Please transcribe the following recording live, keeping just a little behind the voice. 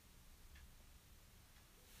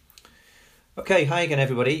Okay, hi again,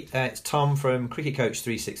 everybody. It's Tom from Cricket Coach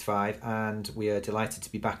 365, and we are delighted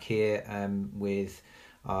to be back here with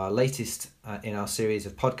our latest in our series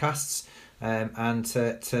of podcasts.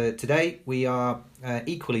 Today, we are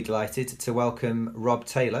equally delighted to welcome Rob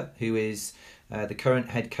Taylor, who is the current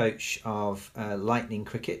head coach of Lightning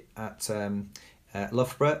Cricket at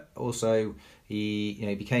Loughborough. Also,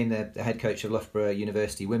 he became the head coach of Loughborough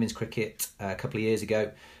University Women's Cricket a couple of years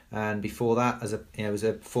ago. And before that, as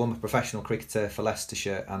a former professional cricketer for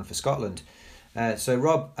Leicestershire and for Scotland. So,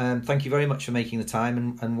 Rob, thank you very much for making the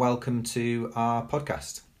time, and welcome to our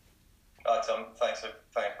podcast. Hi, Tom. Thanks for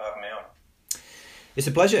having me on. It's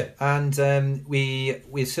a pleasure, and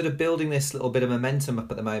we're sort of building this little bit of momentum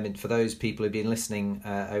up at the moment for those people who've been listening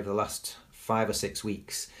over the last 5 or 6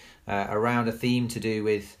 weeks around a theme to do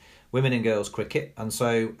with women and girls cricket, and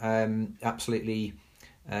so absolutely.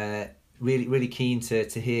 Really keen to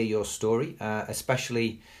hear your story,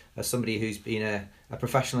 especially as somebody who's been a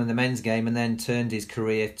professional in the men's game and then turned his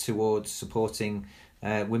career towards supporting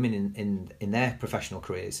women in their professional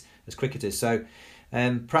careers as cricketers. So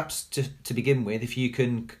perhaps to begin with, if you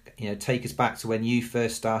can take us back to when you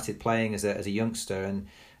first started playing as a youngster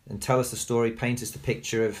and tell us the story, paint us the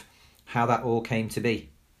picture of how that all came to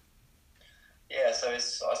be. Yeah, so I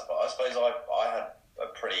suppose I had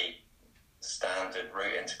a pretty standard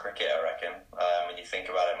route into cricket, I reckon. When you think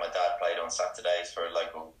about it, my dad played on Saturdays for a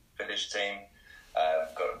local village team.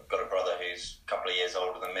 Got a brother who's a couple of years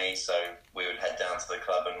older than me, so we would head down to the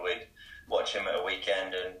club and we'd watch him at a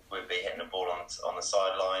weekend, and we'd be hitting the ball on the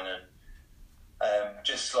sideline, and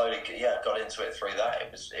just slowly got into it through that.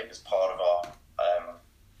 It was part of our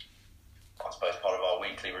part of our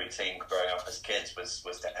weekly routine growing up as kids was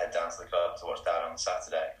to head down to the club to watch dad on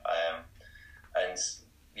Saturday, and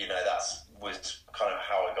that was kind of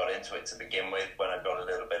how I got into it to begin with. When I got a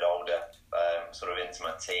little bit older, sort of into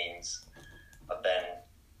my teens, then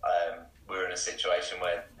we were in a situation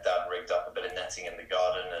where Dad rigged up a bit of netting in the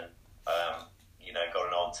garden, and got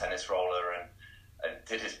an old tennis roller and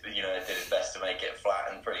did his best to make it flat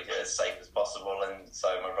and pretty as safe as possible, and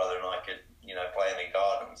so my brother and I could play in the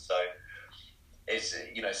garden. So it's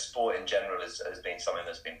sport in general has been something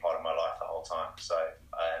that's been part of my life the whole time. So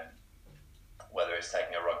whether it's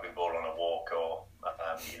taking a rugby ball on a walk or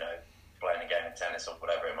playing a game of tennis or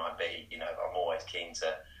whatever it might be, I'm always keen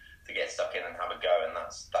to get stuck in and have a go, and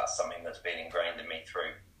that's something that's been ingrained in me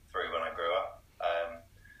through when I grew up.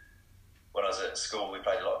 When I was at school, we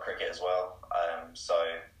played a lot of cricket as well. So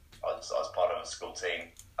I was part of a school team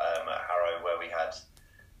at Harrow where we had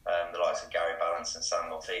the likes of Gary Balance and Sam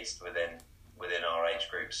North East within our age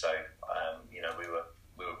group. So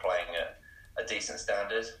we were playing at a decent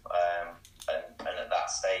standard, and at that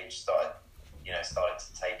stage started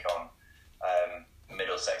to take on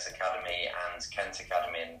Middlesex Academy and Kent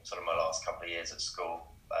Academy in sort of my last couple of years at school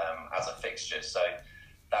as a fixture. So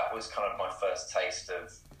that was kind of my first taste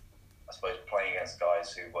of, I suppose, playing against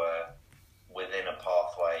guys who were within a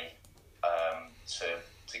pathway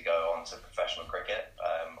to go on to professional cricket.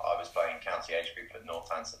 I was playing county age group at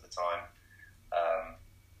Northants at the time,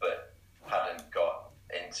 but hadn't got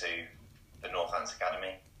into the Northants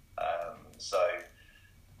Academy. So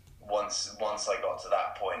once I got to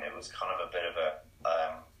that point, it was kind of a bit of a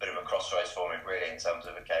crossroads for me, really, in terms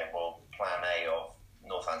of plan A of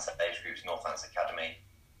Northants age groups, Northants Academy,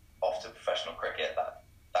 off to professional cricket. That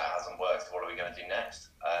hasn't worked. What are we going to do next?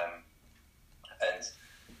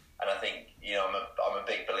 And I think I'm a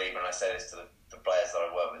big believer, and I say this to the players that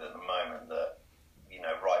I work with at the moment, that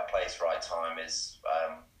right place, right time is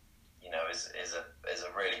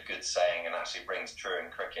a really good saying, and actually rings true in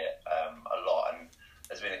cricket a lot. And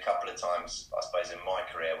there's been a couple of times, I suppose, in my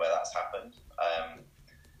career where that's happened. I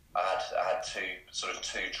had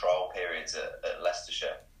two trial periods at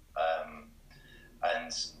Leicestershire,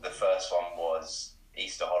 and the first one was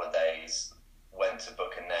Easter holidays. Went to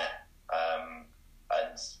book a net,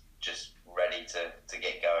 and just ready to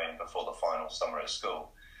get going before the final summer at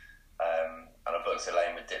school. And I booked a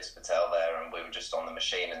lane with Dips Patel there, and we were just on the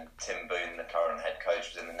machine, and Tim Boone, the current head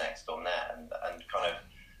coach, was in the next door net, and kind of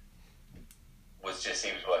he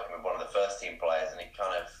was working with one of the first team players, and he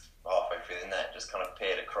kind of halfway through the net just kind of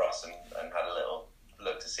peered across and had a little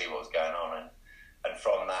look to see what was going on, and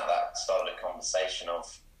from that started a conversation of,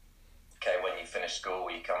 okay, when you finish school,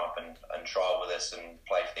 will you come up and trial with us and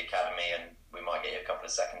play for the academy, and we might get you a couple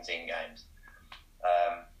of second team games.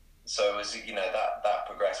 So it was, that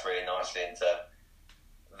progressed really nicely into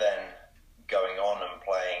then going on and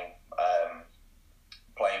playing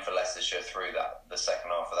for Leicestershire through the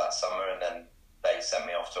second half of that summer, and then they sent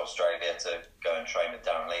me off to Australia to go and train with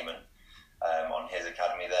Darren Lehman on his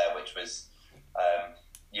academy there, which was,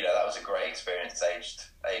 that was a great experience, aged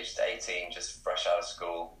 18, just fresh out of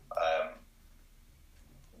school,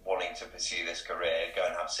 wanting to pursue this career, go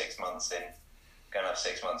and have 6 months in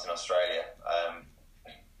Australia,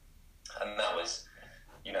 and that was,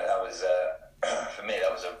 for me,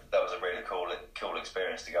 that was a really cool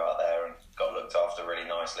experience to go out there, and got looked after really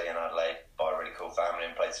nicely in Adelaide by a really cool family,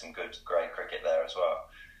 and played some great cricket there as well.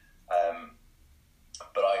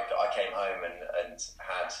 But I came home and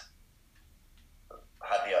had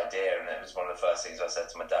the idea, and it was one of the first things I said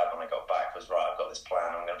to my dad when I got back was, right, I've got this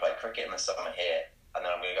plan. I'm going to play cricket in the summer here, and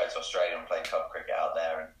then I'm going to go to Australia and play club cricket out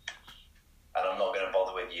there, and I'm not going to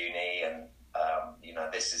bother with uni, and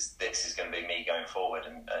this is going to be me going forward.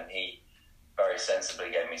 And he very sensibly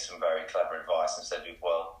gave me some very clever advice and said,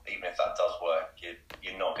 well, even if that does work,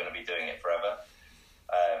 you're not going to be doing it forever.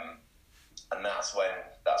 And that's when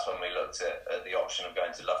we looked at the option of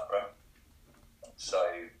going to Loughborough.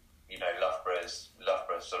 So,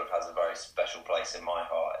 Loughborough sort of has a very special place in my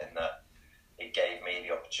heart, in that it gave me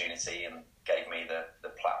the opportunity and gave me the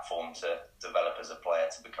platform to develop as a player,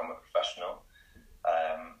 to become a professional.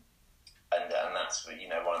 And that's,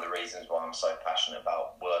 one of the reasons why I'm so passionate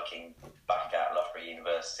about working back at Loughborough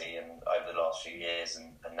University, and over the last few years,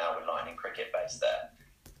 and now with Lightning cricket based there,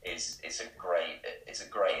 is it's a great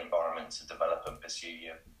environment to develop and pursue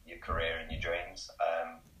your career and your dreams.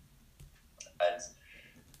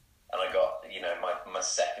 And I got, my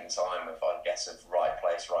second time, if I guess, of right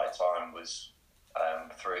place, right time, was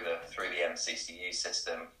through the MCCU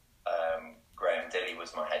system. Graham Dilley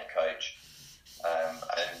was my head coach,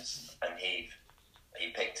 and he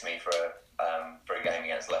picked me for a game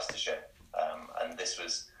against Leicestershire, and this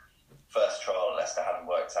was first trial at Leicester, hadn't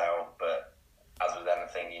worked out, but as with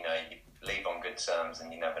anything, you leave on good terms,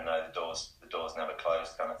 and you never know, the doors never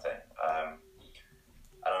closed, kind of thing.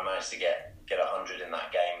 And I managed to get 100 in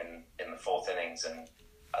that game in the fourth innings, and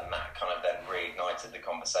that kind of then reignited the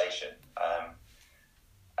conversation.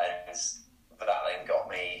 And that then got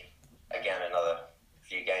me, again, another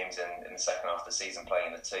few games in the second half of the season, playing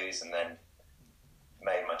in the twos, and then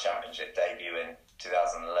made my championship debut in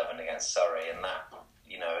 2011 against Surrey. And that,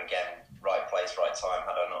 again, right place, right time.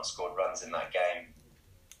 Had I not scored runs in that game,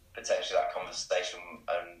 potentially that conversation,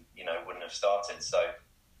 wouldn't have started. So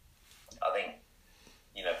I think,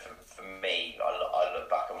 for me, I look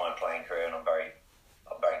back on my playing career, and I'm very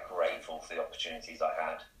grateful for the opportunities I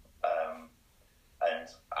had, and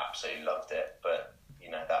absolutely loved it. But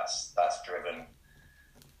that's driven,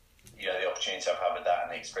 the opportunity I've had with that,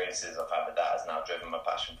 and the experiences I've had with that, has now driven my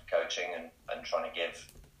passion for coaching and trying to give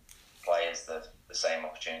players the same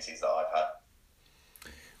opportunities that I've had.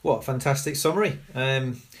 What a fantastic summary!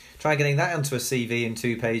 Try getting that onto a CV in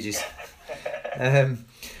 2 pages.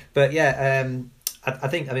 But yeah. I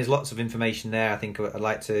think there's lots of information there. I think I'd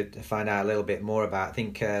like to find out a little bit more about. I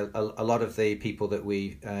think a lot of the people that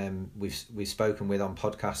we've spoken with on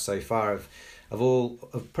podcasts so far have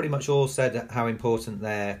pretty much all said how important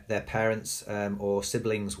their parents or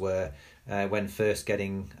siblings were when first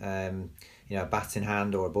getting a bat in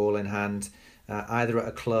hand or a ball in hand, either at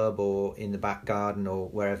a club or in the back garden or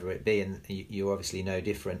wherever it be. And you're obviously no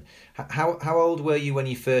different. How old were you when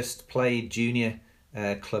you first played junior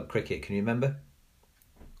club cricket? Can you remember?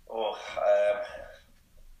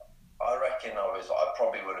 I reckon I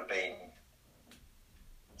probably would have been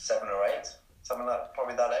 7 or 8, something like that,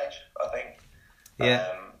 probably that age, I think.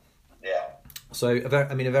 Yeah. Yeah. So a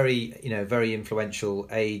very influential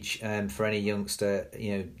age for any youngster.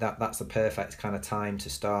 That's the perfect kind of time to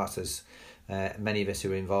start, as many of us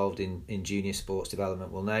who are involved in junior sports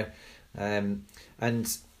development will know. And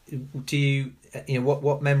do you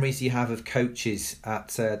what memories do you have of coaches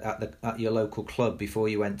at your local club before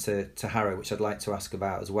you went to Harrow, which I'd like to ask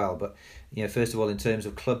about as well. But first of all, in terms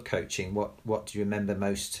of club coaching, what do you remember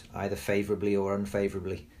most, either favourably or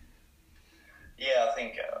unfavourably? Yeah, I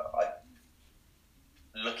think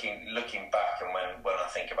looking back, and when I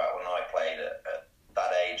think about when I played at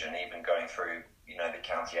that age, and even going through the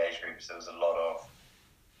county age groups, there was a lot of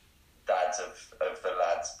dads of the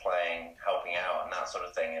lads playing, helping out, and that sort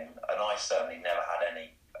of thing. And I certainly never had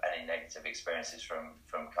any negative experiences from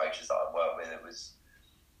coaches that I've worked with. It was,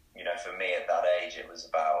 for me at that age, it was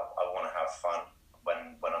about, I want to have fun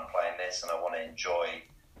when I'm playing this, and I want to enjoy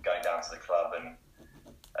going down to the club and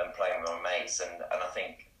playing with my mates. And I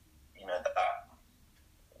think,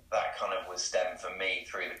 that kind of was stemmed for me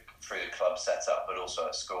through the club setup, but also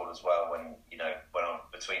at school as well. When I'm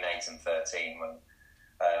between 8 and 13, when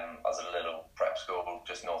I was at a little prep school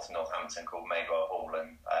just north of Northampton called Madewell Hall,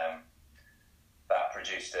 and that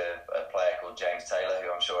produced a player called James Taylor,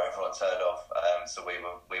 who I'm sure everyone's heard of. So we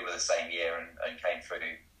were the same year and came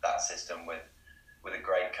through that system with with a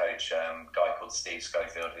great coach, guy called Steve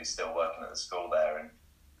Schofield, who's still working at the school there, and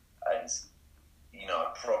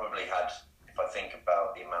I probably had, if I think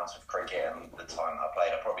about the amount of cricket and the time that I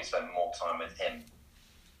played, I probably spent more time with him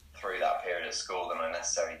through that period at school than I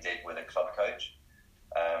necessarily did with a club coach.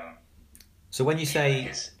 So when you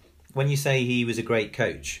say he was a great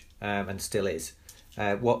coach, and still is,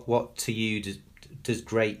 what to you does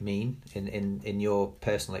great mean in your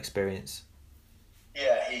personal experience?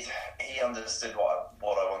 Yeah, he understood what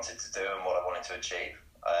I wanted to do and what I wanted to achieve,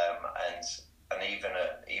 and even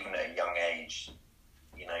at a young age,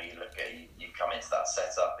 you come into that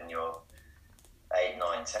setup and you're 8,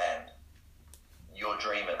 9, 10. Your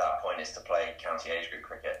dream at that point is to play county age group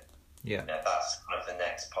cricket. Yeah, that's kind of the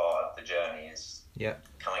next part of the journey, is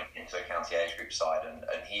coming into a county age group side, and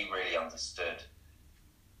he really understood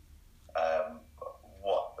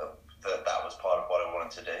that was part of what I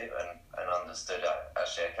wanted to do, and understood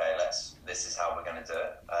actually, okay, this is how we're going to do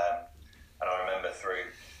it. And I remember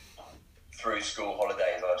through school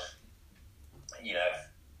holidays,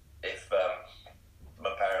 if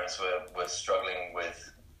my parents were struggling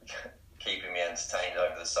with keeping me entertained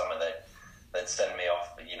over the summer, they'd send me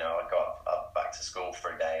off. I got up back to school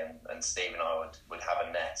for a day, and Steve and I would have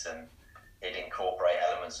a net, and he'd incorporate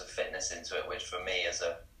elements of fitness into it, which for me, as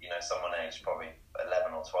someone aged probably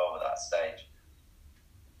 11 or 12 at that stage,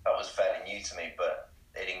 that was fairly new to me, but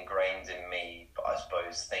it ingrained in me, I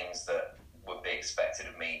suppose, things that would be expected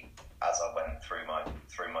of me as I went through my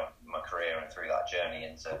career and through that journey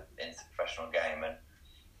into the professional game. And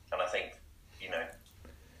I think,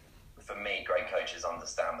 for me, great coaches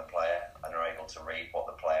understand the player and are able to read what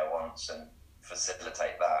the player wants and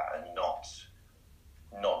facilitate that, and not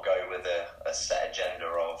go with a set agenda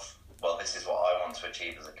of, well, this is what I want to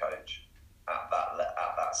achieve as a coach at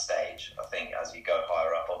that stage. I think as you go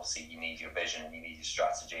higher up, obviously you need your vision and you need your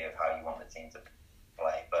strategy of how you want the team to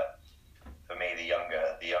play. But for me, the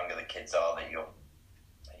younger the kids are that you're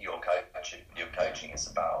coaching, it's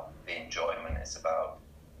about the enjoyment. It's about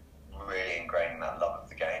really ingraining that love of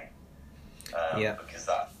the game. Because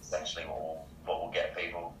that's essentially what will get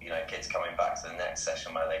people, kids coming back to the next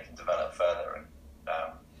session where they can develop further. And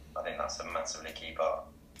I think that's a massively key part.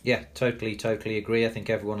 Yeah, totally agree. I think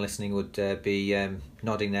everyone listening would be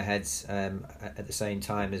nodding their heads at the same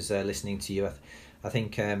time as listening to you. I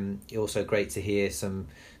think it's also great to hear some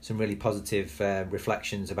really positive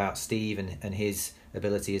reflections about Steve and his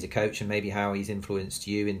ability as a coach, and maybe how he's influenced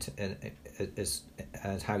you as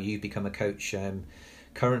how you've become a coach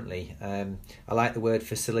currently. I like the word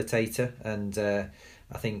facilitator, and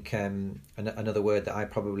I think another word that I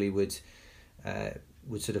probably would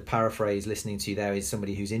sort of paraphrase listening to you there is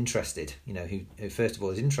somebody who's interested, who first of all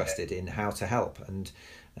is interested in how to help. And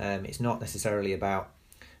it's not necessarily about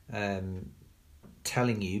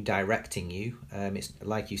telling you, directing you. It's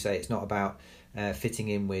like you say, it's not about fitting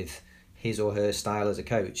in with his or her style as a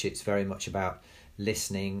coach. It's very much about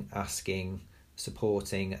listening, asking,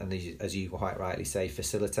 supporting, and as you quite rightly say,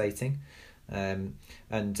 facilitating. I'll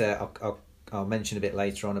mention a bit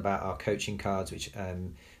later on about our coaching cards, which I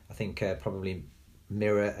think probably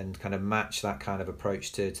mirror and kind of match that kind of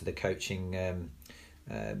approach to the coaching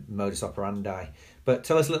modus operandi. But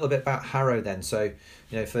tell us a little bit about Harrow then. So,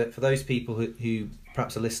 for those people who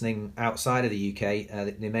perhaps are listening outside of the UK,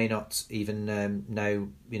 they may not even know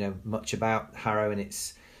much about Harrow and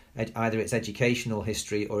its either its educational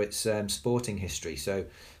history or its sporting history. So,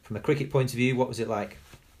 from a cricket point of view, what was it like?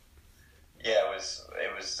 Yeah, it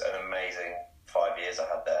was an amazing 5 years I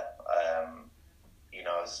had there.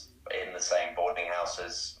 I was in the same boarding house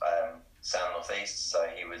as Sam North East, so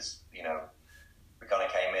he was, we kind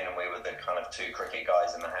of came in and we were the kind of two cricket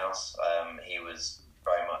guys in the house. He was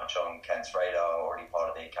very much on Kent's radar, already part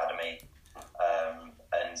of the academy,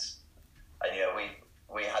 and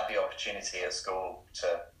we had the opportunity at school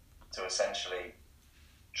to essentially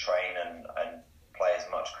train and play as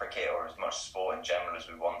much cricket or as much sport in general as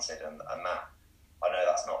we wanted, and that, I know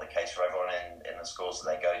that's not the case for everyone in the schools that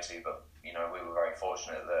they go to, but we were very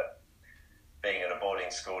fortunate that being at a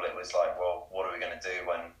boarding school, it was like, well, what are we going to do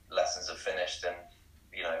when lessons are finished and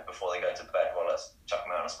before they go to bed? Well, let's chuck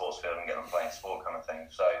them out on a sports field and get them playing sport, kind of thing.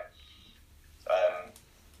 So I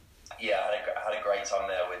had a great time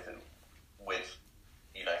there with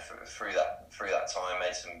through that time,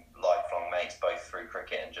 made some lifelong mates both through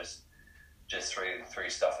cricket and just through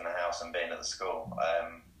stuff in the house and being at the school.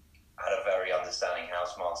 Had a very understanding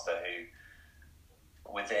housemaster who,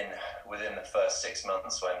 within the first 6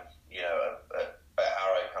 months, when at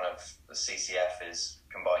Harrow, kind of the CCF is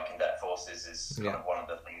Combined Cadet Forces, is kind of one of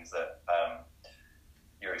the things that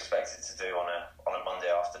you're expected to do on a Monday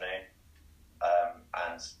afternoon,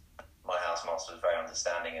 and my housemaster headmaster was very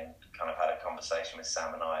understanding and kind of had a conversation with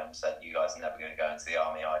Sam and I and said, "You guys are never going to go into the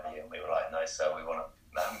army, are you?" And we were like, "No, sir, we want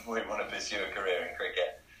to pursue a career in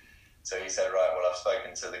cricket." So he said, "Right, well, I've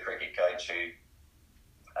spoken to the cricket coach who,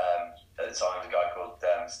 at the time, was a guy called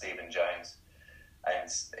Stephen Jones, and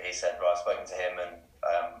he said, right, I've spoken to him, and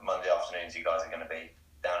Monday afternoons you guys are going to be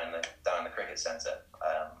down in the cricket centre."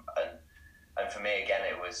 And for me, again,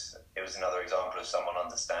 it was another example of someone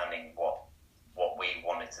understanding what we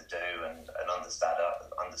wanted to do and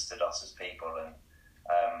understood us as people, and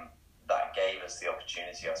that gave us the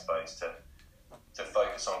opportunity, I suppose, to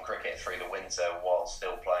focus on cricket through the winter while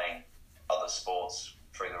still playing other sports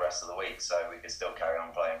through the rest of the week. So we could still carry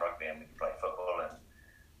on playing rugby and we could play football,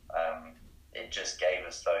 and it just gave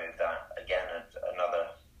us, though, that again another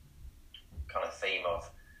kind of theme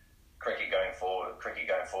of cricket going forward. Cricket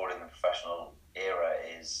going forward in the professional era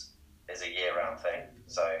is a year-round thing.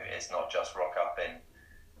 So it's not just rock up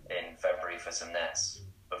in February for some nets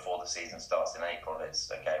before the season starts in April.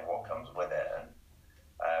 It's okay, what comes with it,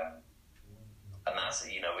 and that's,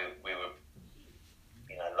 we were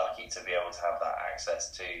lucky to be able to have that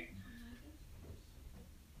access to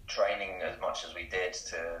training as much as we did,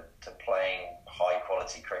 to playing high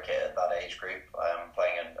quality cricket at that age group,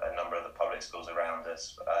 playing a number of the public schools around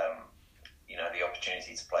us. The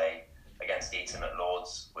opportunity to play against Eton at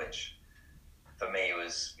Lords, which for me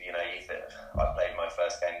was, I played my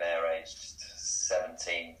first game there aged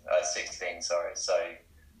 16, sorry. So,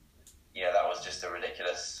 that was just a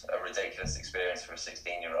ridiculous experience for a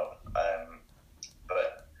 16-year-old.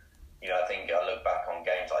 But, I think I look back on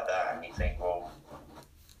games like that and you think, well,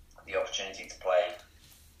 the opportunity to play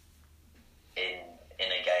in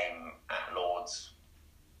a game at Lords,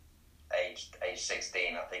 age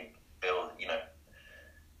 16, I think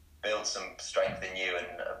build some strength in you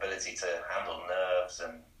and ability to handle nerves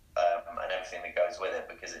and everything that goes with it,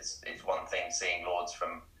 because it's one thing seeing Lords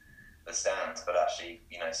from the stands, but actually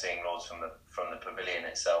seeing Lords from the pavilion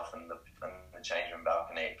itself and the change room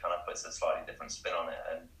balcony, it kind of puts a slightly different spin on it.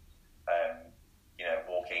 And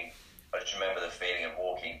walking, I just remember the feeling of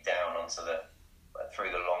walking down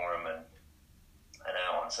through the long room and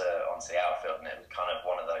out onto the outfield, and it was kind of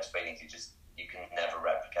one of those feelings you can never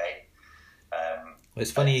replicate.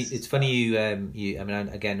 It's funny. It's funny you. I mean,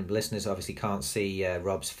 again, listeners obviously can't see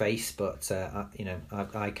Rob's face, but I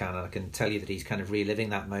can, and I can tell you that he's kind of reliving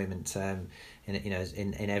that moment in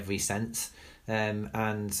every sense. The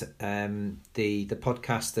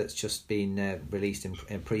podcast that's just been released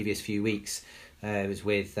in previous few weeks was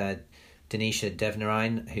with Denisha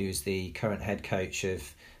Devnarine, who's the current head coach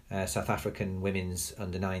of South African women's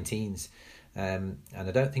under-19s. And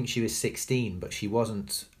I don't think she was 16, but she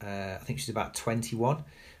wasn't. I think she's about 21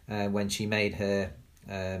 when she made her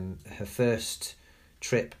first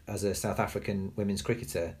trip as a South African women's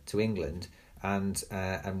cricketer to England, and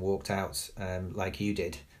walked out like you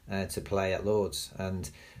did to play at Lords.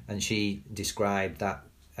 And she described that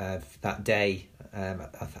day,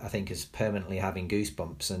 I think, as permanently having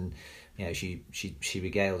goosebumps. And she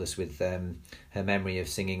regaled us with her memory of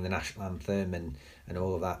singing the national anthem and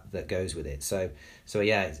all of that goes with it. So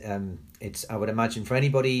yeah, it's I would imagine for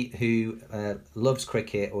anybody who loves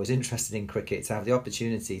cricket or is interested in cricket, to have the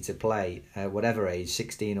opportunity to play whatever age,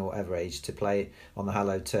 16 or whatever age, to play on the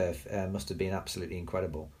hallowed turf must have been absolutely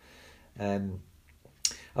incredible. I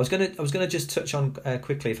was gonna just touch on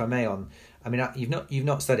quickly, if I may, on. I mean, you've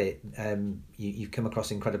not said it. You've come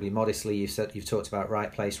across incredibly modestly. You've talked about right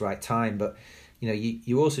place, right time, but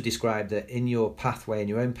you also described that in your pathway, in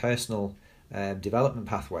your own personal development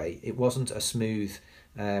pathway, it wasn't a smooth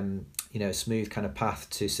kind of path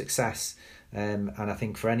to success. And I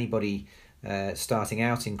think for anybody starting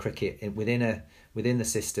out in cricket within the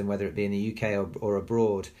system, whether it be in the UK or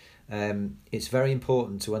abroad, it's very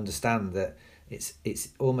important to understand that it's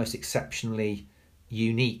almost exceptionally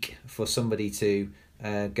unique for somebody to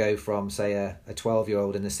go from, say, a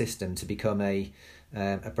 12-year-old in the system to become a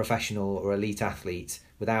professional or elite athlete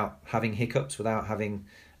without having hiccups, without having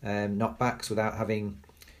knockbacks, without having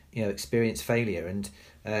experienced failure.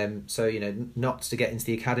 And so not to get into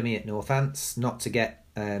the academy at Northants, not to get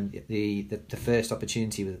the first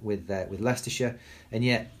opportunity with Leicestershire, and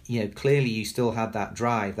yet clearly you still had that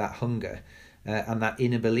drive, that hunger, and that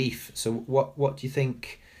inner belief. So what do you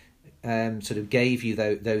think sort of gave you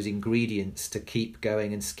those ingredients to keep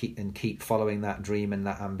going and keep following that dream and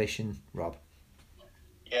that ambition, Rob?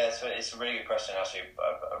 Yeah, so it's a really good question, actually.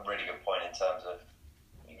 A really good point in terms of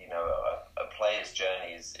a player's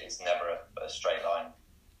journey is never a straight line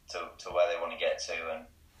to where they want to get to, and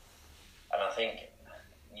I think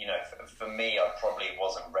for me, I probably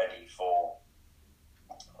wasn't ready for,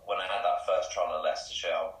 when I had that first trial at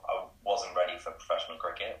Leicestershire, I wasn't ready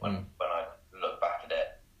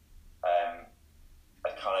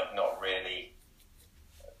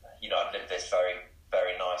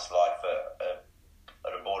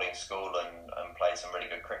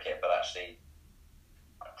but actually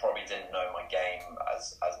I probably didn't know my game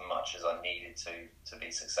as much as I needed to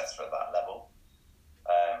be successful at that level.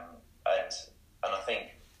 And I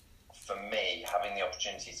think for me, having the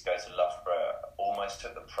opportunity to go to Loughborough almost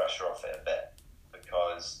took the pressure off it a bit,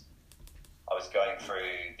 because I was going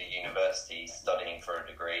through the university, studying for a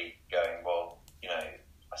degree, going, well, you know,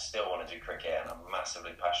 I still want to do cricket and I'm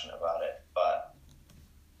massively passionate about it, but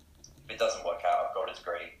if it doesn't work out, I've got a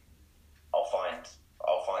degree, I'll find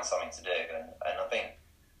something to do. And I think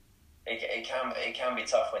it can be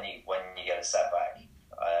tough when you get a setback,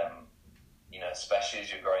 you know, especially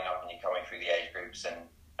as you're growing up and you're coming through the age groups, and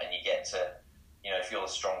you get to, you know, if you're the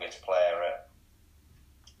strongest player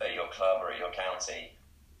at your club or at your county,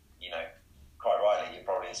 you know, quite rightly, you're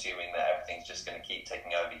probably assuming that everything's just going to keep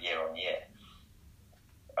ticking over year on year.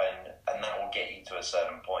 And that will get you to a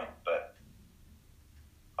certain point, but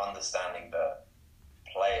understanding that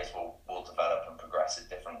players will develop and progress at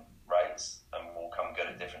different rates and will come good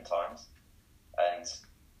at different times. And,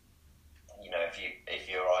 you know, if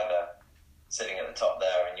you're either sitting at the top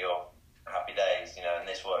there and you're happy days, you know, and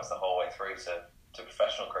this works the whole way through to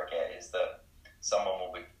professional cricket, is that someone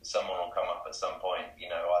will come up at some point, you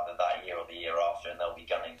know, either that year or the year after, and they'll be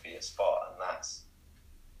gunning for your spot, and that's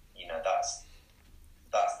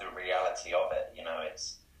the reality of it. You know,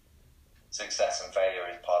 it's success and failure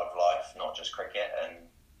is part of life, not just cricket, and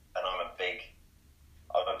I'm a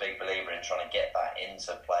big believer in trying to get that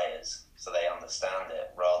into players so they understand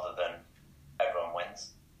it, rather than everyone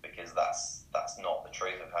wins, because that's not the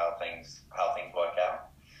truth of how things work out.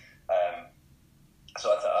 So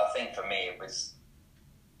I think for me it was,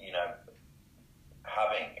 you know,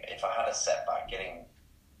 if I had a setback, getting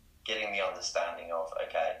the understanding of,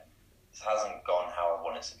 okay, this hasn't gone how I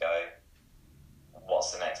want it to go,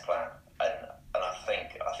 what's the next plan? And I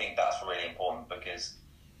think that's really important, because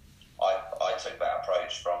I took that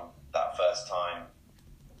approach from that first time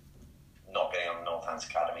not getting on the Northants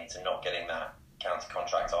Academy to not getting that county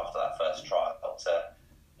contract after that first trial, to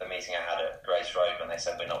the meeting I had at Grace Road when they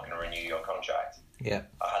said, we're not going to renew your contract. Yeah,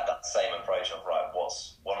 I had that same approach of, right,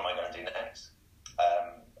 what am I going to do next?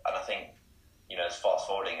 And I think, you know, it's fast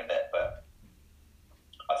forwarding a bit, but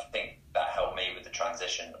I think that helped me with the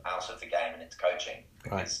transition out of the game and into coaching,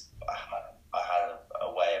 because I had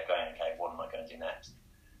a way of going, okay, what am I going to do next?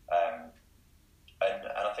 And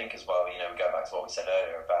I think as well, you know, we go back to what we said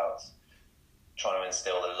earlier about trying to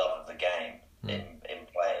instill the love of the game in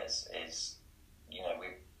players. Is, you know,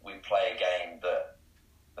 we play a game that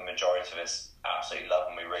the majority of us absolutely love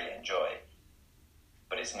and we really enjoy,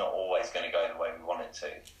 but it's not always going to go the way we want it to.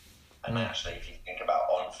 And actually, if you think about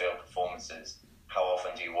on-field performances, how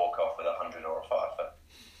often do you walk off with 100 or a 5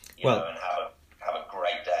 you know, and have a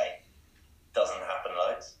great day? Doesn't happen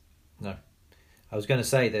loads. No. I was going to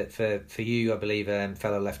say that for you, I believe,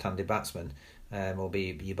 fellow left-handed batsman,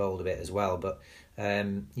 albeit you bowled a bit as well, but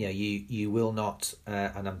you know, you will not,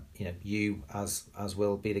 and you know, you as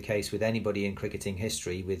will be the case with anybody in cricketing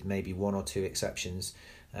history, with maybe one or two exceptions,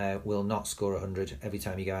 will not score 100 every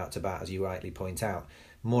time you go out to bat, as you rightly point out.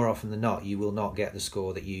 More often than not, you will not get the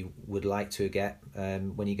score that you would like to get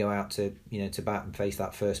when you go out to bat and face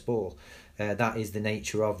that first ball. That is the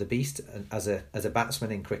nature of the beast as a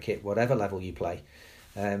batsman in cricket, whatever level you play.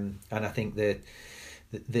 And I think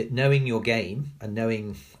that knowing your game and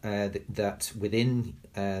knowing that within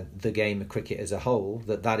the game of cricket as a whole,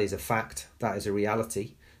 that is a fact, that is a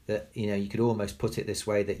reality, that, you know, you could almost put it this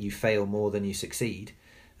way, that you fail more than you succeed.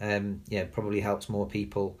 Probably helps more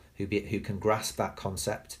people who can grasp that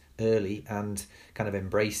concept early and kind of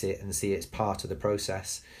embrace it and see it's part of the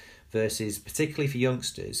process, versus particularly for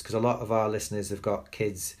youngsters, because a lot of our listeners have got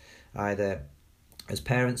kids either as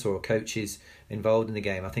parents or coaches involved in the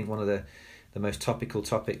game. I think one of the most topical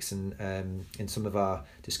topics in some of our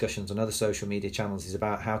discussions on other social media channels is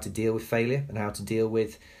about how to deal with failure and how to deal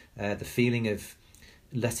with the feeling of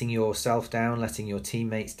letting yourself down, letting your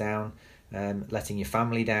teammates down, letting your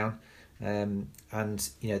family down, and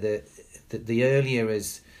you know, the earlier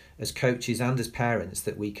as coaches and as parents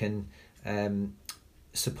that we can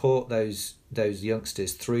support those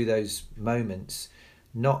youngsters through those moments,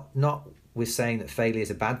 not with saying that failure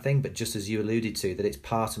is a bad thing, but just as you alluded to, that it's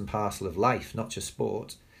part and parcel of life, not just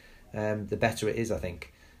sport, the better it is, I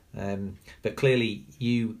think. But clearly,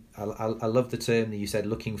 I love the term that you said,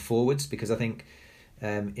 looking forwards, because I think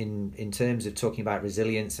in terms of talking about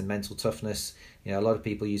resilience and mental toughness, you know, a lot of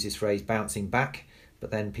people use this phrase bouncing back,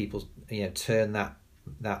 but then people, you know, turn that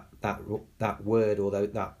word or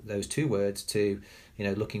those two words to, you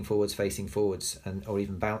know, looking forwards, facing forwards, or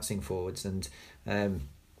even bouncing forwards. And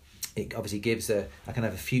it obviously gives a kind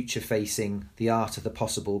of a future facing, the art of the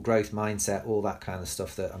possible, growth mindset, all that kind of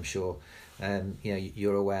stuff that I'm sure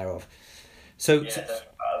you're aware of. So yeah,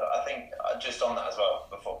 I think just on that as well,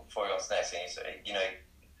 before we go on to the next thing,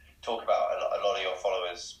 talk about a lot of your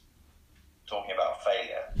followers talking about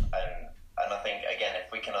failure, and I think again,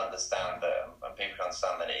 if we can understand that, and people can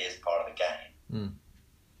understand that it is part of the game.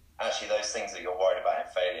 Actually, those things that you're worried about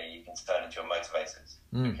in failure, you can turn into your motivators.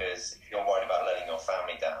 Because if you're worried about letting your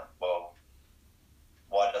family down, well,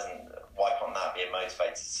 why can't that be a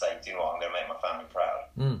motivator to say, do you know what, I'm going to make my family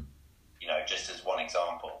proud? Just as one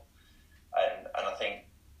example. And I think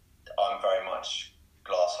I'm very much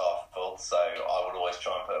glass half full, so I would always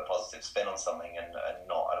try and put a positive spin on something and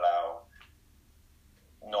not allow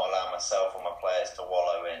myself or my players to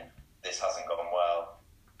wallow in, this hasn't gone well,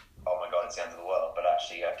 oh my God, it's the end of the world. But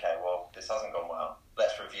actually, okay, well, this hasn't gone well.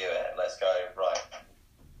 Let's review it. Let's go, right,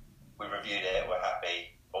 we reviewed it, we're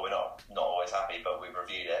happy, or we're not always happy, but we've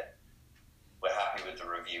reviewed it. We're happy with the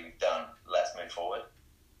review we've done. Let's move forward.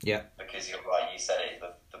 Yeah. Because you're right, you said it,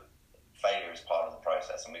 the failure is part of the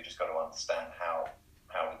process, and we've just got to understand how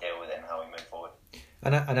we deal with it and how we move forward.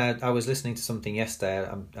 And I was listening to something yesterday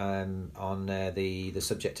on the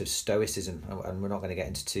subject of stoicism, and we're not going to get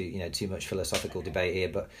into too much philosophical debate here.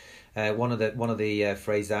 But one of the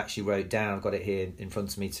phrases I actually wrote down, I've got it here in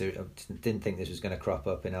front of me. I didn't think this was going to crop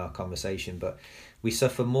up in our conversation, but we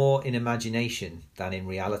suffer more in imagination than in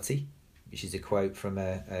reality, which is a quote from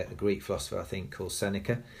a Greek philosopher, I think, called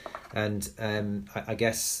Seneca. And I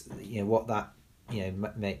guess what that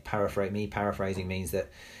paraphrasing means that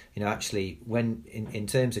actually when in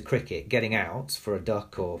terms of cricket, getting out for a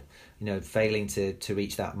duck or failing to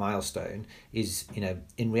reach that milestone is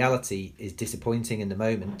in reality is disappointing in the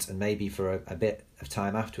moment and maybe for a bit of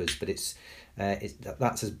time afterwards, but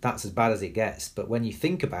that's as bad as it gets. But when you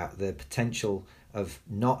think about the potential of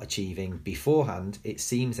not achieving beforehand, it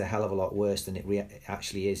seems a hell of a lot worse than it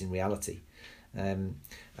actually is in reality. And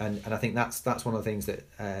I think that's one of the things that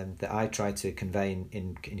I try to convey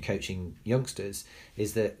in coaching youngsters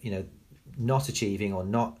is that not achieving or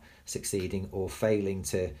not succeeding or failing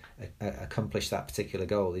to accomplish that particular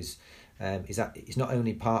goal is not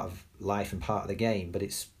only part of life and part of the game, but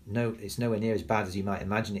it's nowhere near as bad as you might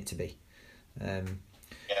imagine it to be. Yeah,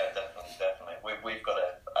 definitely.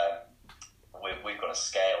 We've got a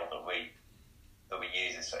scale that we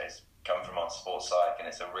use. It's come from our sports psych, and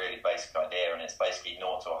it's a really basic idea, and it's basically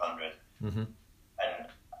 0 to 100. Mm-hmm.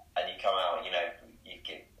 And you come out,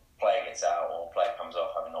 player gets out or player comes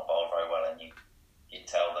off having not bowled very well, and you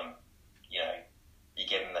tell them, you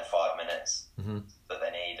give them their 5 minutes that they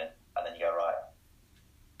need, and then you go, right,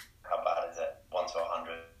 how bad is it? 1 to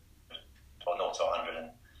 100 or 0 to 100, and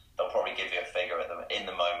they'll probably give you a figure in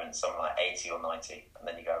the moment, something like 80 or 90, and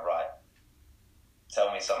then you go, right,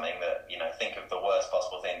 tell me something that, think of the worst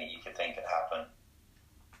possible thing that you could think could happen,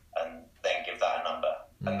 and then give that a number.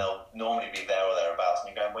 And they'll normally be there or thereabouts,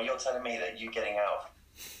 and you're going, well, you're telling me that you getting out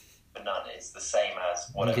for none is the same as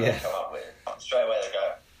whatever they come up with. Straight away they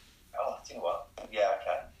go, oh, do you know what? Yeah,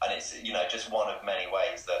 okay. And it's, just one of many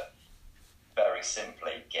ways that very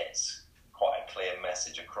simply gets quite a clear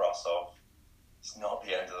message across of it's not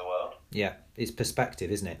the end of the world. Yeah, it's perspective,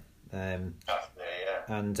 isn't it? Absolutely, yeah.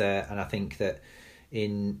 And I think that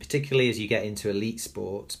particularly as you get into elite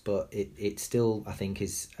sport, but it still, I think,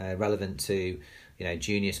 is relevant to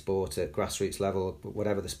junior sport at grassroots level,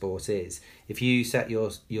 whatever the sport is. If you set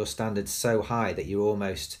your standards so high that you're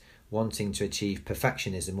almost wanting to achieve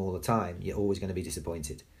perfectionism all the time, you're always going to be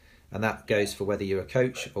disappointed, and that goes for whether you're a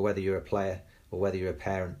coach or whether you're a player or whether you're a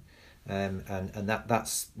parent. And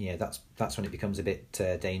that's when it becomes a bit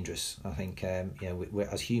dangerous. I think we're,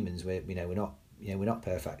 as humans, we're not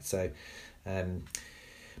perfect. So.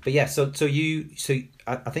 But yeah, so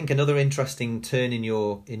I think another interesting turn in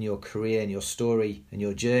your career and your story and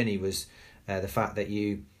your journey was the fact that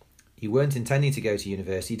you weren't intending to go to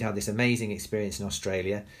university. You'd had this amazing experience in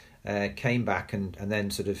Australia, came back and then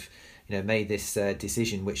sort of made this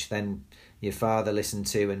decision, which then your father listened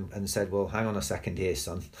to and said, well, hang on a second here,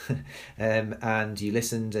 son. And you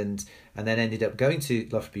listened and then ended up going to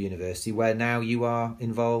Loughborough University, where now you are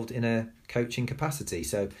involved in a coaching capacity.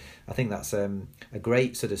 So I think that's a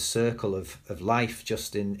great sort of circle of life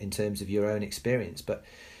just in terms of your own experience. But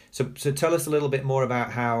so tell us a little bit more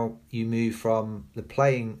about how you move from the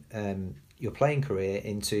your playing career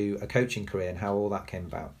into a coaching career and how all that came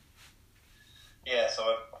about. Yeah, so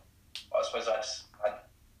I suppose I just had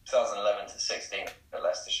 2011 to 16 at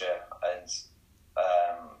Leicestershire, and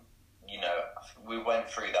we went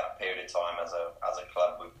through that period of time as a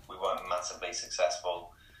club. We weren't massively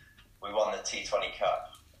successful. We won the T20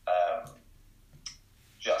 Cup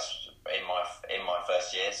just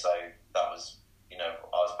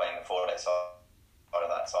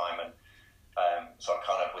so I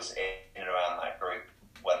kind of was in and around that group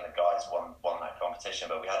when the guys won that competition.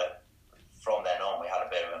 But from then on, we had a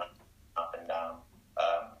bit of an up and down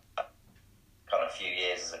kind of few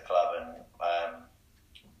years as a club, and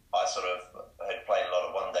I sort of had played a lot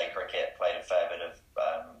of one-day cricket, played a fair bit of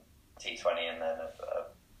T20, and then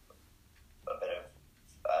a bit of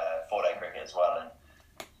four-day cricket as well. And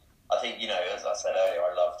I think, as I said earlier,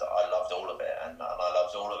 I loved all of it, and I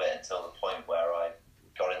loved all of it until the point where I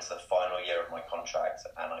got into the final year of my contract,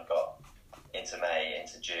 and I got into May,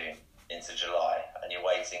 into June, into July, and you're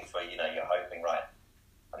waiting for, you're hoping, right,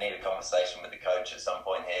 I need a conversation with the coach at some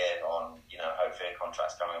point here on, hopefully a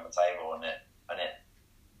contract's coming on the table, and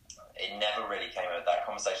it never really came about. That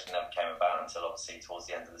conversation never came about until obviously towards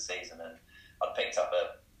the end of the season, and I'd picked up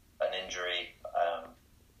an injury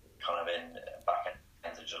kind of in back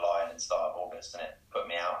end of July and in start of August, and it put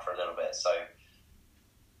me out for a little bit. So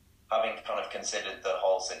having kind of considered the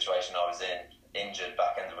whole situation I was in, injured,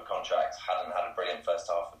 back end of a contract, hadn't had a brilliant first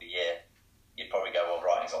half of the year, you'd probably go, well,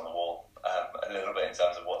 writing's on the wall a little bit in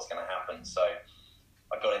terms of what's going to happen. So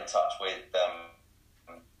I got in touch with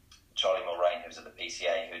Charlie Mulrain, who was at the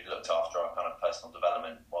PCA, who'd looked after our kind of personal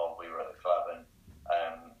development while we were at the club, and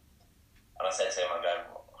I said to him, I've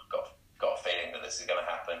got a feeling that this is going to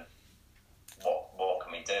happen. What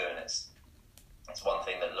can we do? And it's one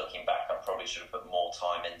thing that, looking back, I probably should have put more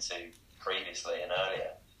time into previously and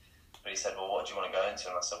earlier. But he said, well, what do you want to go into?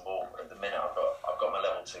 And I said, well, at the minute I've got my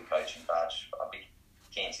level 2 coaching badge. I'd be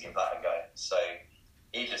keen to give that a go. So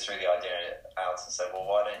he just threw the idea out and said, well,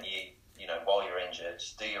 why don't you, while you're injured,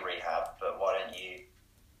 do your rehab, but why don't you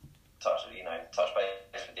touch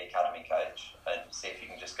base with the academy coach and see if you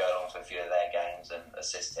can just go along to a few of their games and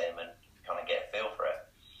assist him and kind of get a feel for it.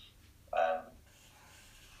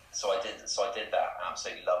 So I did that.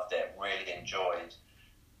 Absolutely loved it. Really enjoyed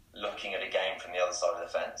looking at a game from the other side of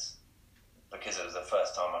the fence, because it was the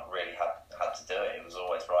first time I'd really had to do it. It was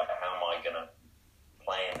always, right, how am I going to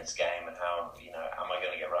play in this game, and how, am I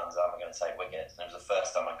going to get runs, am I going to take wickets? And it was the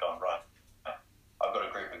first time I'd gone, right, I've got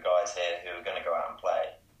a group of guys here who are going to go out and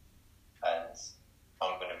play, and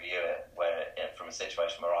I'm going to view it from a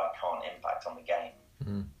situation where I can't impact on the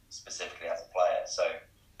game, specifically as a player. So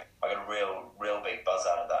I got a real big buzz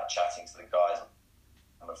out of that, chatting to the guys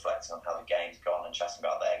and reflecting on how the game's gone and chatting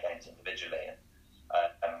about their games individually.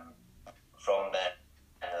 And from there,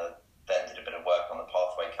 then did a bit of work on the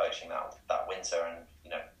pathway coaching that winter. And,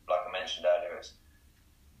 like I mentioned earlier, it was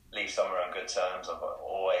leave summer on good terms. I've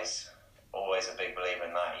always a big believer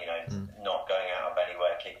in that, not going out of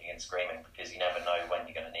anywhere kicking and screaming, because you never know when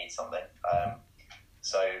you're going to need something.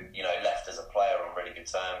 So, left as a player on really good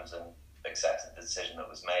terms and accepted the decision that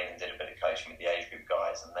was made and did a bit of coaching with the age group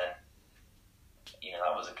guys. And then,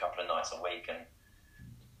 that was a couple of nights a week. And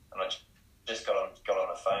I just got on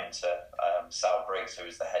the phone to Sal Briggs, who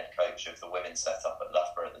was the head coach of the women's setup at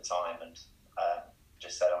Loughborough at the time, and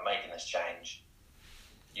just said, I'm making this change.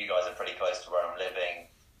 You guys are pretty close to where I'm living.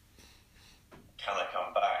 Can I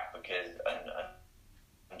come back? Because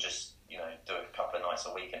and just do a couple of nights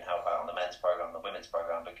a week and help out on the men's program, the women's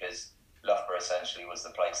program, because Loughborough essentially was the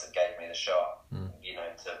place that gave me the shot,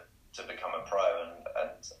 to become a pro,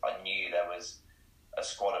 and I knew there was a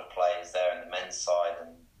squad of players there in the men's side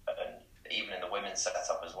and even in the women's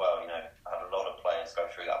setup as well. I had a lot of players go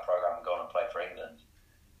through that program and go on and play for England.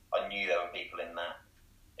 I knew there were people in that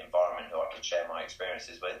environment who I could share my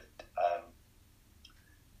experiences with.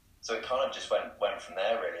 So it kind of just went from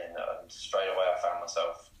there, really, and straight away I found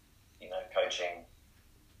myself, coaching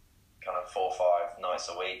kind of 4 or 5 nights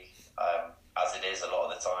a week, as it is a lot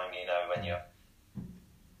of the time. When you're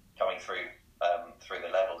coming through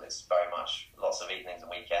the levels, it's very much lots of evenings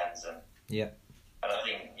and weekends, and and I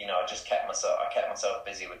think I just kept myself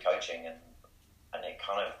busy with coaching, and it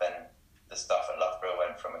kind of, then the stuff at Loughborough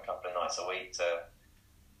went from a couple of nights a week to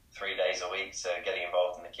 3 days a week to getting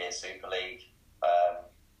involved in the Kia Super League,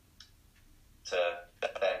 to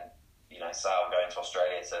then Sal going to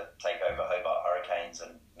Australia to take over Hobart Hurricanes,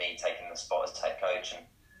 and me taking the spot as head coach, and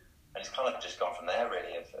it's kind of just gone from there,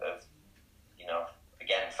 really, of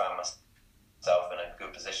again, found myself in a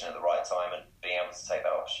good position at the right time and being able to take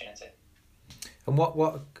that opportunity. And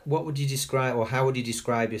what would you describe, or how would you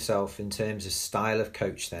describe yourself in terms of style of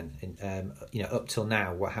coach then? Up till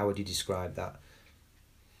now, how would you describe that?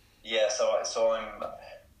 Yeah, so I've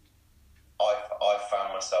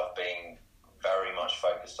found myself being very much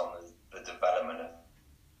focused on the development of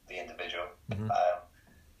the individual.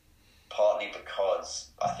 Partly because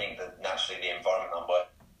I think that naturally the environment I'm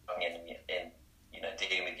working in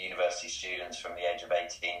dealing with university students from the age of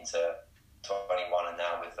 18 to 21, and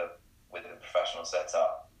now with the professional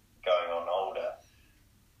setup going on older,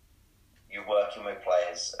 you're working working with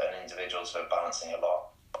players and individuals who are balancing a lot.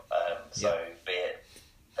 Be it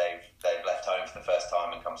they've left home for the first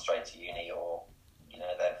time and come straight to uni, or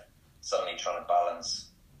they're suddenly trying to balance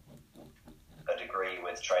a degree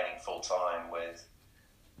with training full time, with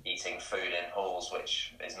eating food in halls,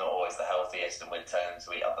 which is not always the healthiest, and with turning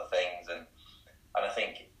to eat other things, and I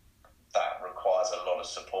think that requires a lot of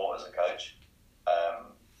support as a coach,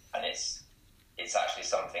 and it's actually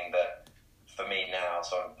something that for me now.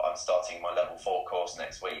 So I'm starting my level 4 course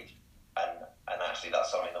next week, and actually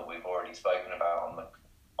that's something that we've already spoken about on the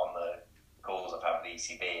calls I've had with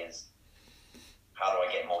the ECB, is how do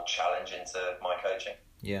I get more challenge into my coaching?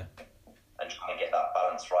 Yeah. And trying to get that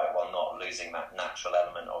balance right while not losing that natural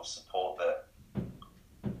element of support that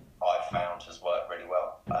I've found has worked really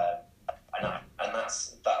well. And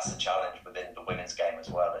that's the challenge within the women's game as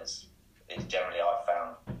well. Is generally I've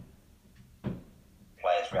found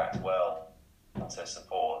players react well to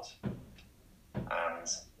support and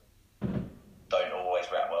don't always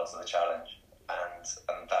react well to the challenge. And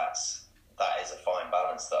that is a fine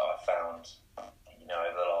balance that I've found,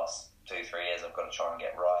 over the last 2-3 years. I've got to try and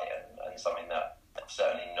get right, and something that I've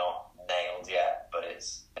certainly not nailed yet, but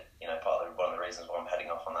it's one of the reasons why I'm heading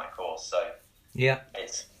off on that course. So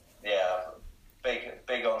it's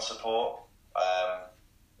big on support,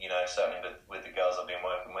 certainly with the girls I've been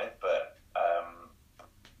working with, but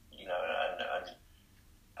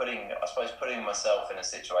and putting myself in a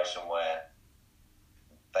situation where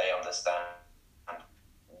they understand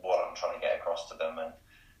what I'm trying to get across to them, and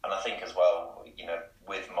I think as well,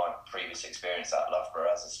 with my previous experience at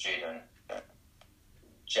Loughborough as a student,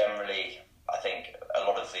 generally, I think a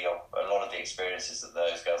lot of the experiences that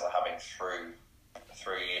those girls are having through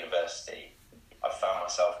university, I found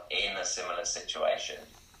myself in a similar situation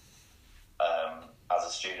as a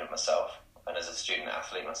student myself and as a student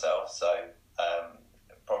athlete myself. So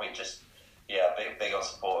probably just big on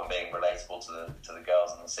support and being relatable to the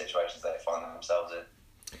girls and the situations they find themselves in.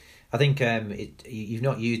 I think you've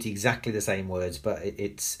not used exactly the same words, but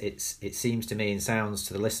it seems to me and sounds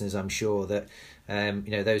to the listeners, I'm sure, that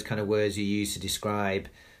those kind of words you use to describe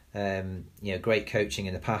great coaching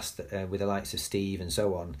in the past with the likes of Steve and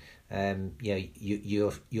so on.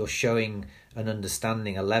 You're showing an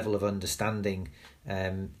understanding, a level of understanding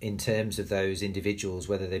in terms of those individuals,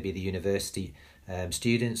 whether they be the university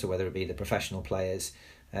students or whether it be the professional players.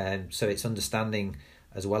 So it's understanding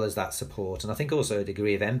as well as that support, and I think also a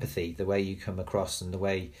degree of empathy, the way you come across and the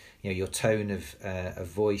way your tone of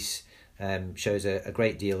voice shows a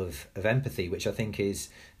great deal of empathy, which I think is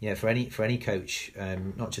for any coach,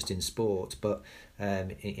 not just in sport but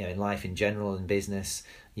in life in general and business,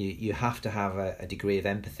 you have to have a degree of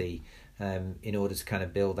empathy in order to kind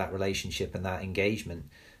of build that relationship and that engagement.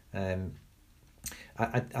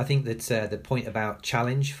 I think that the point about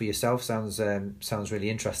challenge for yourself sounds really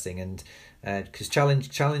interesting, and because challenge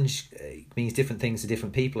means different things to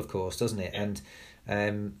different people, of course, doesn't it? And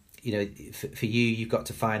for you, you've got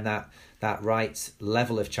to find that right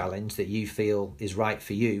level of challenge that you feel is right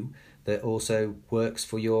for you, that also works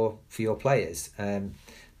for your players.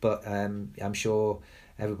 But I'm sure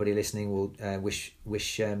everybody listening will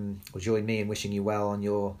will join me in wishing you well on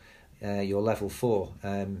your level 4.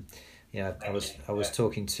 I was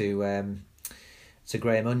talking to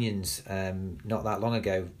Graham Onions not that long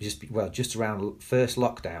ago, just around first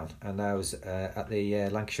lockdown, and I was at the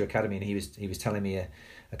Lancashire Academy, and he was telling me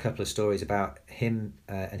a couple of stories about him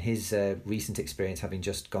and his recent experience having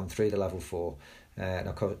just gone through the level 4, and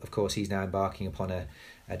of course he's now embarking upon a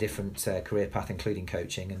different career path, including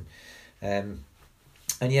coaching, and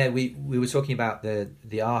we were talking about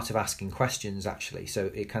the art of asking questions, actually.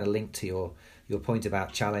 So it kind of linked to your point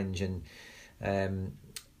about challenge, and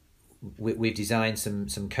we've designed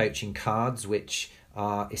some coaching cards which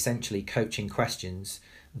are essentially coaching questions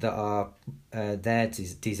that are there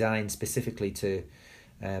designed specifically to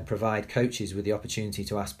provide coaches with the opportunity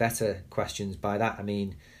to ask better questions. By that I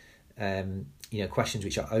mean questions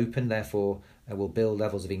which are open, therefore will build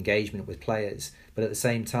levels of engagement with players, but at the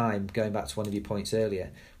same time, going back to one of your points earlier,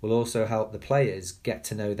 will also help the players get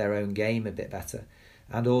to know their own game a bit better,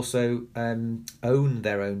 and also own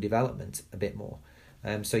their own development a bit more.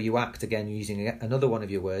 So you act, again, using another one of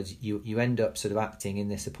your words, you end up sort of acting in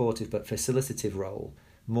this supportive but facilitative role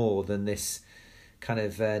more than this kind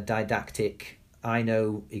of didactic, I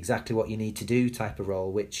know exactly what you need to do type of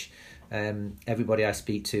role, which everybody I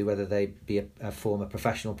speak to, whether they be a former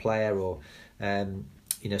professional player or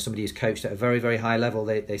somebody who's coached at a very, very high level,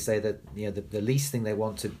 they say that the least thing they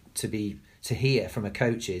want to hear from a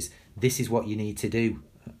coach is, this is what you need to do,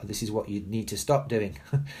 this is what you need to stop doing.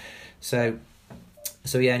 So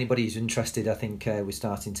So yeah, anybody who's interested, I think we're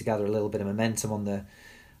starting to gather a little bit of momentum on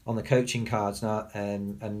the coaching cards now,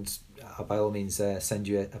 and I'll by all means send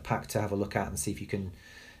you a pack to have a look at and see if you can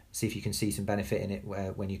see some benefit in it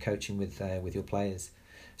when you're coaching with your players.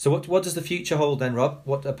 So what does the future hold then, Rob?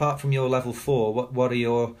 What, apart from your level 4, what are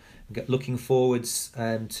your looking forwards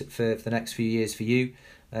for the next few years for you,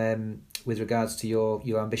 with regards to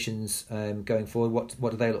your ambitions going forward?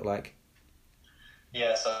 What do they look like?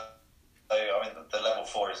 Yeah, so I mean, the level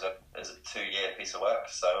 4 is a 2-year piece of work,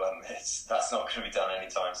 so that's not going to be done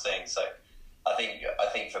anytime soon. So I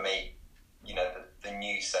think for me, you know, the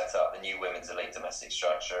new setup, the new women's elite domestic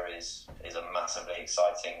structure is a massively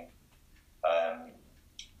exciting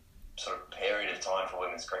sort of period of time for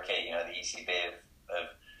women's cricket. You know, the ECB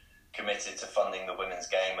have committed to funding the women's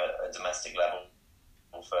game at a domestic level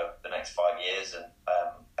for the next 5 years, and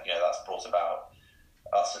you know, that's brought about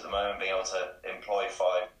us at the moment being able to employ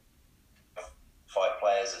five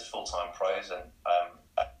players as full-time pros, and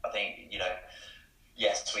I think, you know,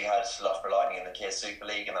 yes, we had Loughborough Lightning in the Kia Super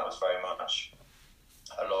League, and that was very much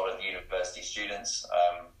a lot of university students,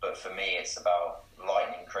 but for me it's about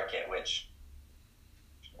Lightning cricket, which,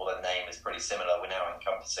 well, the name is pretty similar. We're now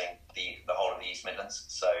encompassing the whole of the East Midlands,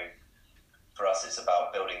 so for us it's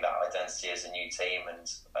about building that identity as a new team, and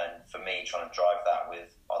for me trying to drive that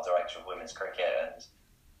with our director of women's cricket and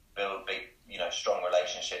build big, you know, strong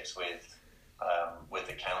relationships with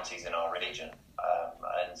the counties in our region,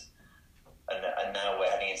 and now we're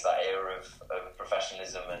heading into that era of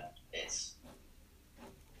professionalism, and it's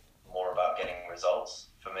more about getting results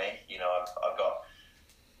for me. You know,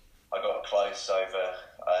 I got close over,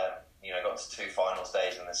 you know, got to 2 final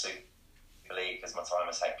stages in the Super League as my time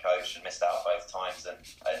as head coach, and missed out both times, and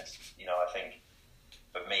you know, I think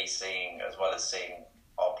for me, seeing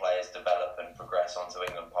our players develop and progress onto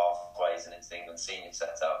England pathways and into the England senior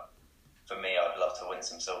setup, for me, I'd love to win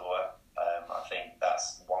some silverware. I think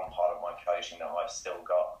that's one part of my coaching that I've still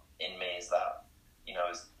got in me, is that, you know,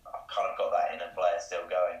 I've kind of got that inner player still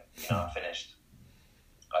going. You know, I finished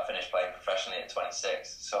playing professionally at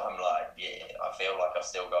 26, so I'm like, yeah, I feel like I've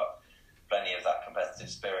still got plenty of that competitive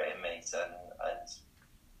spirit in me, and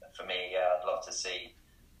for me, yeah, I'd love to see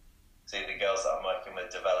the girls that I'm working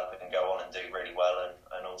with develop and go on and do really well,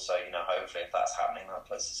 and also, you know, hopefully if that's happening, that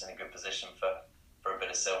puts us in a good position for a bit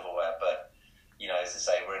of silverware. But, you know, as I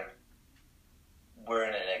say, we're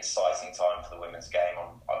in an exciting time for the women's game.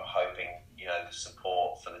 I'm hoping, you know, the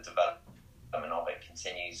support for the development of it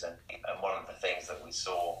continues, and one of the things that we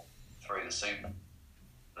saw through the Super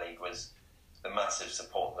League was the massive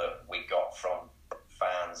support that we got from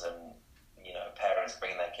fans and, you know, parents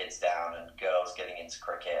bringing their kids down, and girls getting into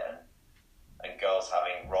cricket, and girls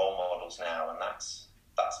having role models now, and that's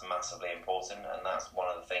massively important, and that's one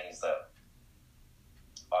of the things that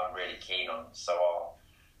I'm really keen on. So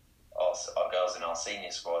our girls in our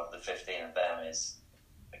senior squad, the 15 of them, is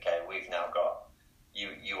okay. We've now got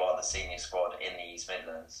you are the senior squad in the East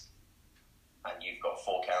Midlands, and you've got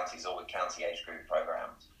 4 counties, all with county age group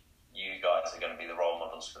programs. You guys are going to be the role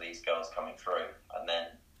models for these girls coming through, and then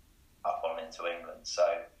up on into England. So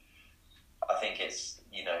I think it's,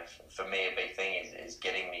 you know, for me, a big thing is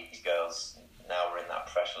getting these girls, now we're in that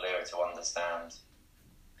professional era, to understand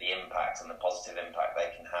the impact and the positive impact they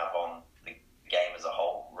can have on the game as a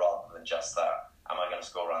whole, rather than just that, am I going to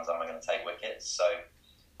score runs, am I going to take wickets? So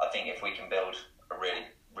I think if we can build a really,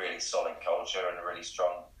 really solid culture and a really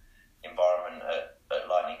strong environment at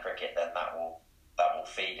Lightning Cricket, then that will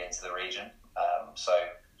feed into the region. So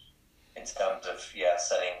in terms of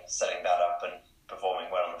setting that up and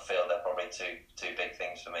performing well on the field, they're probably two big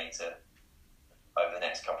things for me to over the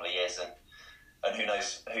next couple of years, and who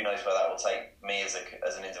knows where that will take me as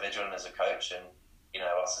an individual and as a coach, and, you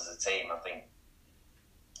know, us as a team. I think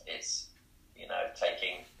it's, you know,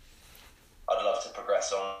 I'd love to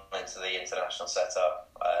progress on into the international setup.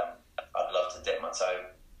 I'd love to dip my toe,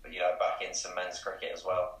 you know, back into men's cricket as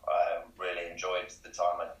well. I really enjoyed the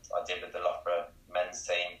time I did with the Loughborough men's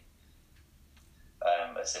team,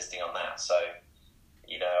 assisting on that. So,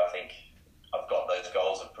 you know, I think I've got those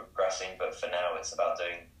goals of progressing, but for now it's about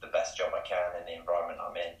doing the best job I can in the environment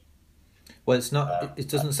I'm in. Well, it's not. It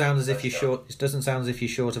doesn't sound as if you're short. It doesn't sound as if you're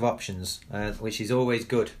short of options, which is always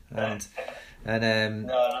good. And no,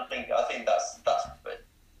 and I think that's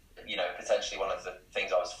you know, potentially one of the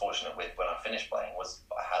things I was fortunate with when I finished playing was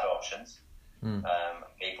I had options.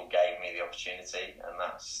 People gave me the opportunity, and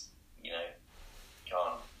that's, you know,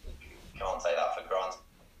 can't take that for granted,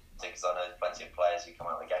 because I know there's plenty of players who come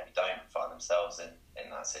out of the game who don't find themselves in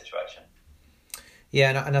that situation.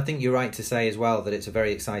 Yeah, and I think you're right to say as well that it's a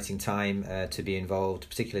very exciting time to be involved,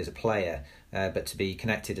 particularly as a player, but to be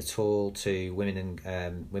connected at all to women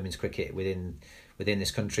and women's cricket within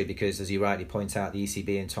this country, because as you rightly point out, the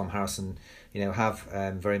ECB and Tom Harrison, have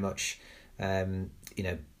very much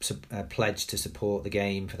pledged to support the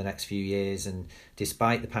game for the next few years, and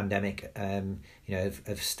despite the pandemic,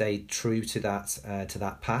 have stayed true to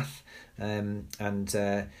that path. And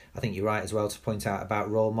I think you're right as well to point out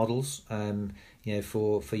about role models.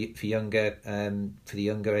 For younger for the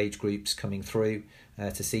younger age groups coming through,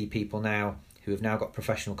 to see people now who have now got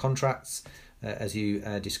professional contracts, as you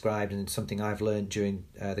described, and something I've learned during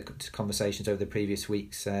the conversations over the previous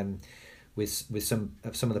weeks with some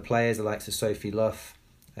of the players, the likes of Sophie Luff,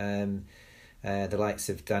 the likes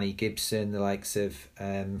of Danny Gibson, the likes of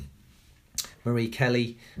Marie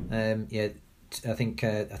Kelly. I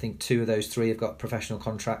think two of those three have got professional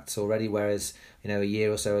contracts already, whereas a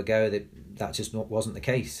year or so ago that just wasn't the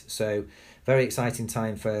case. So very exciting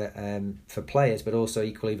time for players, but also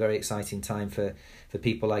equally very exciting time for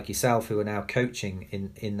people like yourself who are now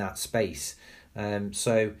coaching in that space.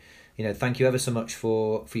 So thank you ever so much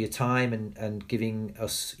for your time and giving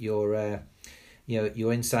us your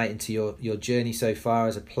insight into your journey so far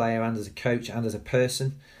as a player and as a coach and as a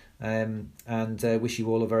person. And wish you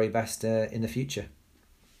all the very best in the future.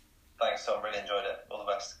 Thanks, Tom. Really enjoyed it. All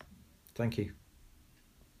the best. Thank you.